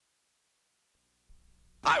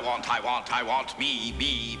I want me,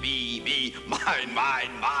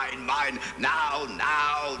 mine, now.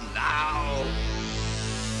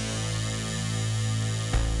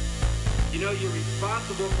 You know you're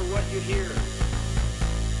responsible for what you hear.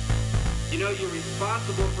 You know you're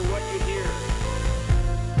responsible for what you hear.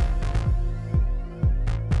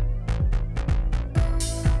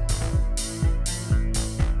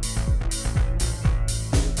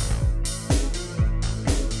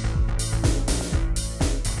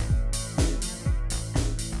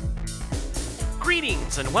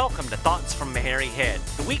 Greetings and welcome to Thoughts from a Hairy Head,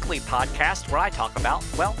 the weekly podcast where I talk about,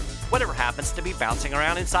 well, whatever happens to be bouncing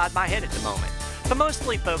around inside my head at the moment, but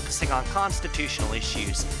mostly focusing on constitutional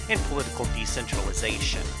issues and political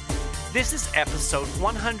decentralization. This is episode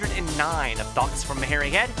 109 of Thoughts from a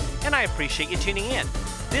Hairy Head, and I appreciate you tuning in.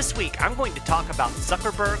 This week, I'm going to talk about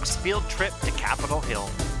Zuckerberg's field trip to Capitol Hill.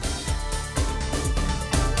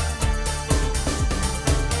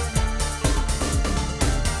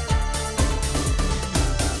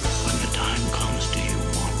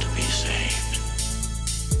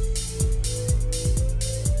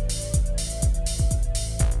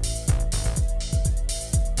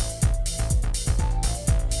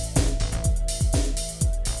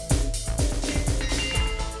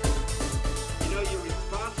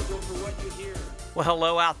 Well,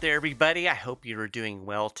 hello out there, everybody. I hope you're doing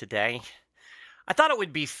well today. I thought it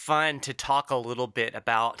would be fun to talk a little bit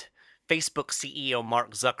about Facebook CEO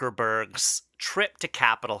Mark Zuckerberg's trip to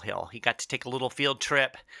Capitol Hill. He got to take a little field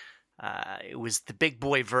trip. It was the big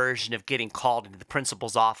boy version of getting called into the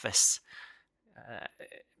principal's office.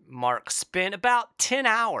 Mark spent about 10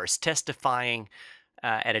 hours testifying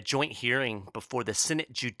at a joint hearing before the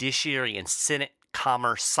Senate Judiciary and Senate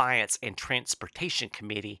Commerce, Science, and Transportation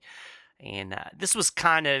Committee. And this was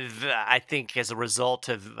kind of, I think, as a result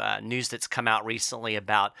of news that's come out recently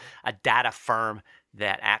about a data firm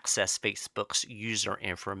that accessed Facebook's user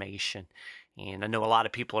information. And I know a lot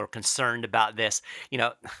of people are concerned about this. You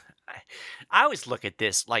know, I always look at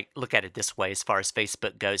it this way as far as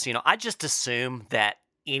Facebook goes. You know, I just assume that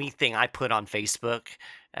anything I put on Facebook,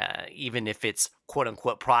 even if it's quote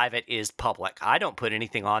unquote private, is public. I don't put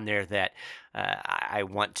anything on there that I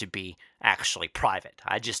want to be actually private.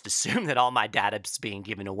 I just assume that all my data is being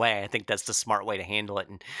given away. I think that's the smart way to handle it.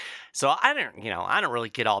 And so I don't really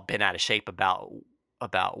get all bent out of shape about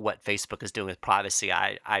what Facebook is doing with privacy.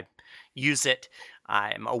 I use it.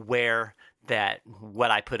 I'm aware that what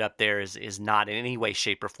I put up there is not in any way,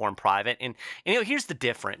 shape, or form private. And you know, here's the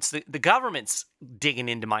difference. The government's digging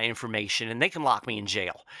into my information, and they can lock me in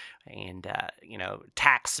jail and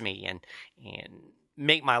tax me and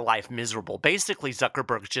make my life miserable. Basically,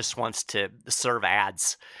 Zuckerberg just wants to serve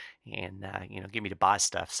ads and get me to buy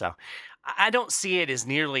stuff. So I don't see it as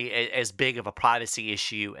nearly as big of a privacy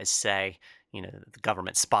issue as, say, the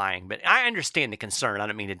government spying. But I understand the concern. I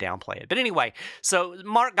don't mean to downplay it. But anyway, so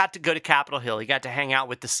Mark got to go to Capitol Hill. He got to hang out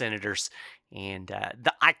with the senators. And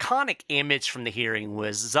the iconic image from the hearing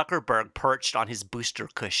was Zuckerberg perched on his booster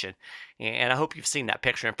cushion. And I hope you've seen that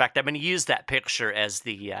picture. In fact, I'm going to use that picture as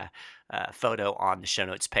the photo on the show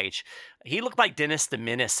notes page. He looked like Dennis the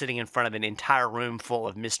Menace sitting in front of an entire room full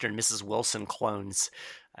of Mr. and Mrs. Wilson clones.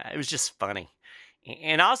 It was just funny.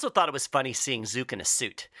 And I also thought it was funny seeing Zook in a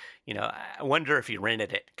suit. I wonder if he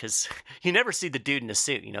rented it, because you never see the dude in a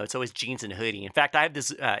suit. It's always jeans and a hoodie. In fact, I have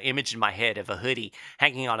this image in my head of a hoodie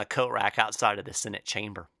hanging on a coat rack outside of the Senate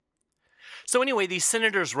chamber. So anyway, these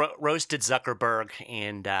senators roasted Zuckerberg,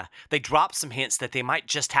 and they dropped some hints that they might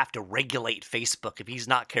just have to regulate Facebook if he's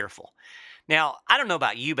not careful. Now, I don't know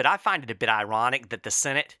about you, but I find it a bit ironic that the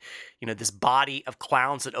Senate, this body of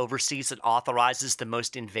clowns that oversees and authorizes the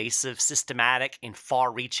most invasive, systematic, and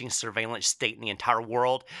far-reaching surveillance state in the entire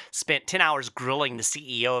world, spent 10 hours grilling the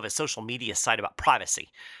CEO of a social media site about privacy.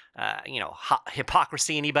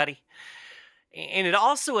 Hypocrisy, anybody? And it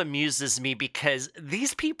also amuses me because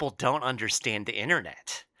these people don't understand the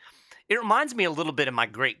internet. It reminds me a little bit of my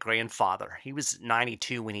great-grandfather. He was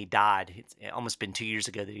 92 when he died. It's almost been 2 years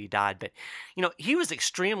ago that he died. But, he was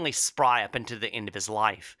extremely spry up until the end of his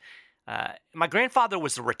life. My grandfather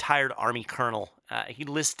was a retired Army colonel. He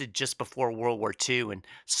enlisted just before World War II and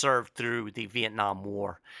served through the Vietnam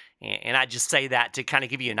War. And I just say that to kind of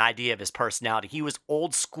give you an idea of his personality. He was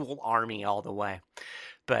old-school Army all the way.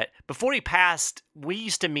 But before he passed, we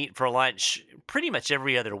used to meet for lunch pretty much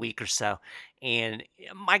every other week or so. And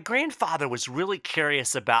my grandfather was really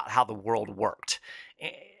curious about how the world worked.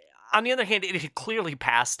 On the other hand, it had clearly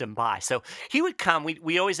passed him by. So he would come,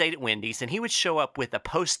 we always ate at Wendy's, and he would show up with a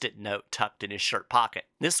Post-it note tucked in his shirt pocket.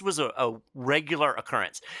 This was a regular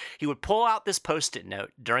occurrence. He would pull out this Post-it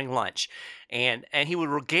note during lunch, and he would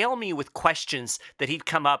regale me with questions that he'd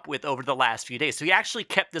come up with over the last few days. So he actually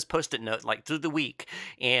kept this Post-it note like through the week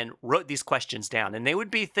and wrote these questions down. And they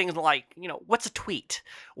would be things like, what's a tweet?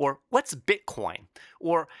 Or what's Bitcoin?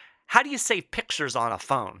 Or how do you save pictures on a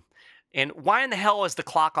phone? And why in the hell is the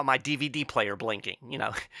clock on my DVD player blinking?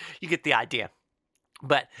 You get the idea.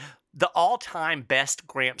 But the all-time best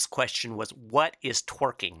Gramps question was, what is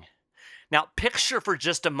twerking? Now, picture for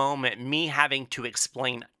just a moment me having to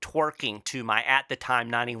explain twerking to my, at the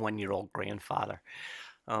time, 91-year-old grandfather.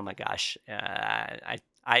 Oh my gosh.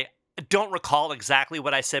 I don't recall exactly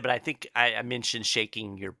what I said, but I think I mentioned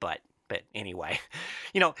shaking your butt. But anyway,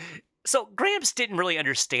 So Gramps didn't really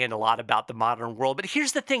understand a lot about the modern world, but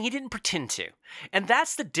here's the thing, he didn't pretend to. And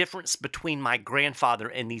that's the difference between my grandfather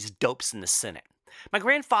and these dopes in the Senate. My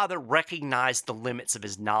grandfather recognized the limits of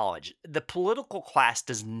his knowledge. The political class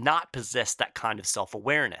does not possess that kind of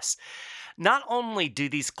self-awareness. Not only do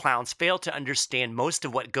these clowns fail to understand most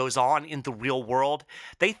of what goes on in the real world,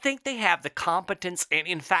 they think they have the competence and,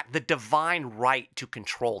 in fact, the divine right to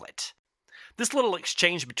control it. This little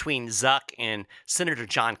exchange between Zuck and Senator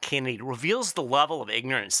John Kennedy reveals the level of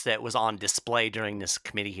ignorance that was on display during this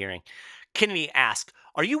committee hearing. Kennedy asked,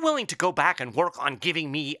 "Are you willing to go back and work on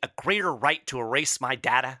giving me a greater right to erase my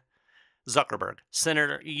data?" Zuckerberg,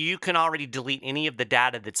 "Senator, you can already delete any of the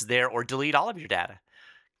data that's there or delete all of your data."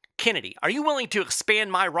 Kennedy, "Are you willing to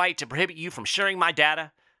expand my right to prohibit you from sharing my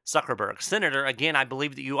data?" Zuckerberg, "Senator, again, I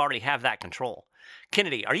believe that you already have that control."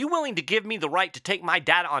 Kennedy, "Are you willing to give me the right to take my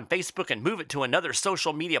data on Facebook and move it to another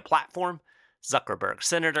social media platform?" Zuckerberg,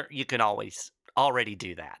 "Senator, you can already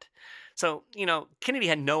do that." So, Kennedy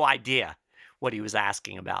had no idea what he was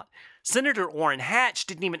asking about. Senator Orrin Hatch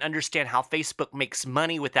didn't even understand how Facebook makes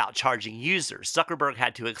money without charging users. Zuckerberg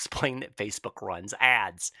had to explain that Facebook runs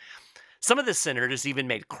ads. Some of the senators even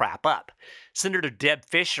made crap up. Senator Deb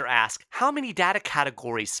Fischer asked, "How many data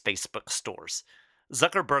categories Facebook stores?"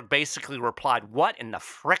 Zuckerberg basically replied, "What in the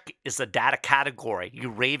frick is a data category, you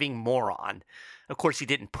raving moron?" Of course, he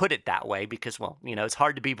didn't put it that way because, it's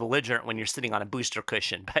hard to be belligerent when you're sitting on a booster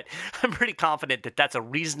cushion, but I'm pretty confident that that's a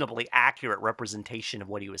reasonably accurate representation of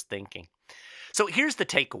what he was thinking. So here's the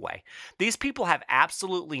takeaway. These people have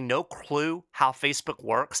absolutely no clue how Facebook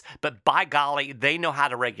works, but by golly, they know how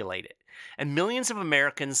to regulate it. And millions of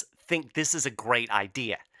Americans think this is a great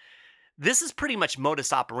idea. This is pretty much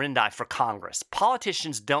modus operandi for Congress.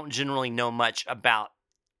 Politicians don't generally know much about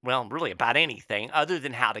anything other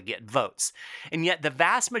than how to get votes. And yet the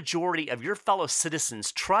vast majority of your fellow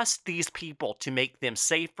citizens trust these people to make them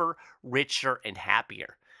safer, richer, and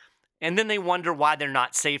happier. And then they wonder why they're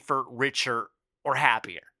not safer, richer, or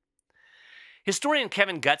happier. Historian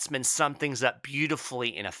Kevin Gutzman summed things up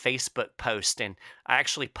beautifully in a Facebook post, and I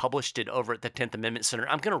actually published it over at the 10th Amendment Center.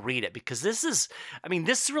 I'm going to read it because this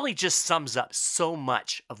really just sums up so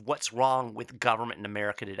much of what's wrong with government in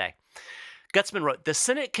America today. Gutzman wrote, "The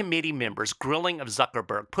Senate committee members' grilling of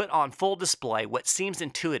Zuckerberg put on full display what seems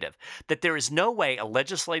intuitive, that there is no way a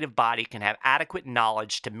legislative body can have adequate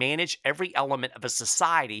knowledge to manage every element of a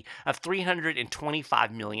society of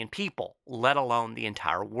 325 million people, let alone the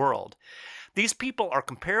entire world. These people are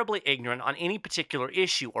comparably ignorant on any particular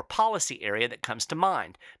issue or policy area that comes to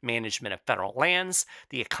mind: management of federal lands,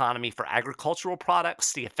 the economy for agricultural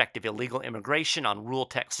products, the effect of illegal immigration on rural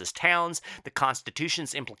Texas towns, the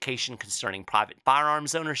Constitution's implication concerning private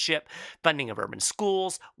firearms ownership, funding of urban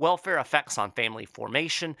schools, welfare effects on family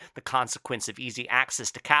formation, the consequence of easy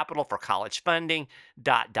access to capital for college funding, ...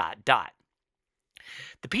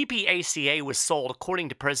 The PPACA was sold, according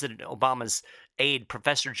to President Obama's aide,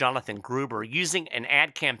 Professor Jonathan Gruber, using an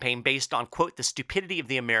ad campaign based on, quote, the stupidity of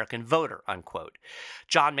the American voter, unquote.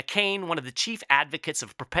 John McCain, one of the chief advocates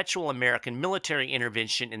of perpetual American military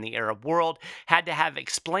intervention in the Arab world, had to have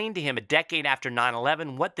explained to him a decade after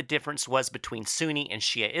 9/11 what the difference was between Sunni and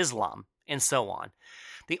Shia Islam, and so on.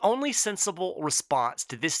 The only sensible response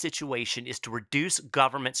to this situation is to reduce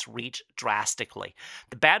government's reach drastically.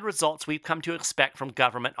 The bad results we've come to expect from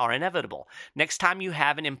government are inevitable. Next time you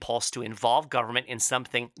have an impulse to involve government in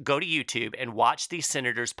something, go to YouTube and watch these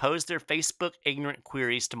senators pose their Facebook ignorant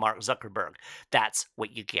queries to Mark Zuckerberg. That's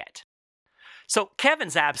what you get. So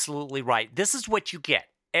Kevin's absolutely right. This is what you get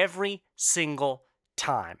every single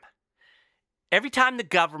time. Every time the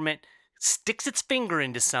government sticks its finger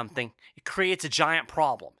into something, it creates a giant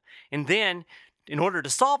problem. And then, in order to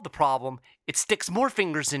solve the problem, it sticks more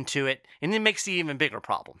fingers into it and then makes the even bigger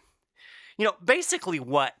problem. Basically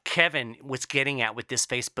what Kevin was getting at with this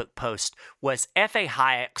Facebook post was F.A.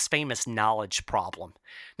 Hayek's famous knowledge problem.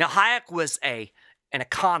 Now, Hayek was an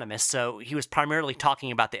economist, so he was primarily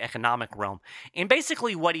talking about the economic realm. And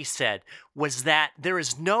basically what he said was that there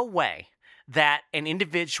is no way that an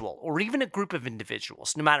individual or even a group of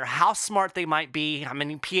individuals, no matter how smart they might be, how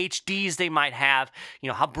many PhDs they might have,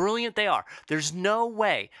 how brilliant they are, there's no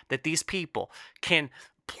way that these people can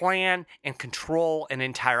plan and control an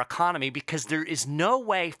entire economy because there is no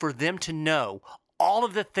way for them to know all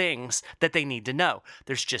of the things that they need to know.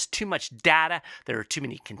 There's just too much data. There are too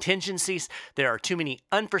many contingencies. There are too many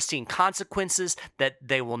unforeseen consequences that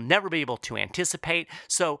they will never be able to anticipate.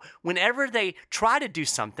 So whenever they try to do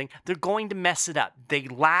something, they're going to mess it up. They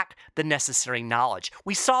lack the necessary knowledge.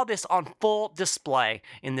 We saw this on full display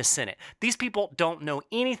in the Senate. These people don't know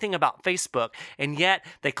anything about Facebook, and yet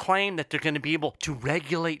they claim that they're going to be able to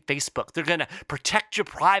regulate Facebook. They're going to protect your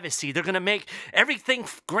privacy. They're going to make everything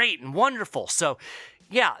great and wonderful. So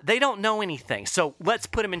yeah, they don't know anything, so let's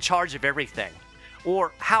put them in charge of everything.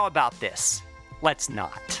 Or how about this? Let's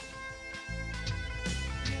not.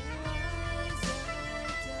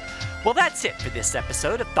 Well, that's it for this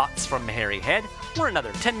episode of Thoughts from a Hairy Head. We're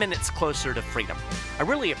another 10 minutes closer to freedom. I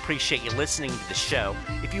really appreciate you listening to the show.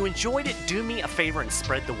 If you enjoyed it, do me a favor and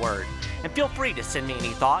spread the word. And feel free to send me any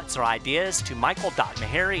thoughts or ideas to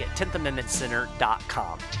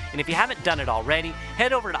michael.meharry@10thAmendmentCenter.com. And if you haven't done it already,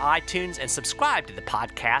 head over to iTunes and subscribe to the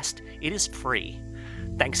podcast. It is free.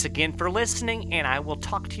 Thanks again for listening, and I will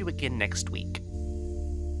talk to you again next week.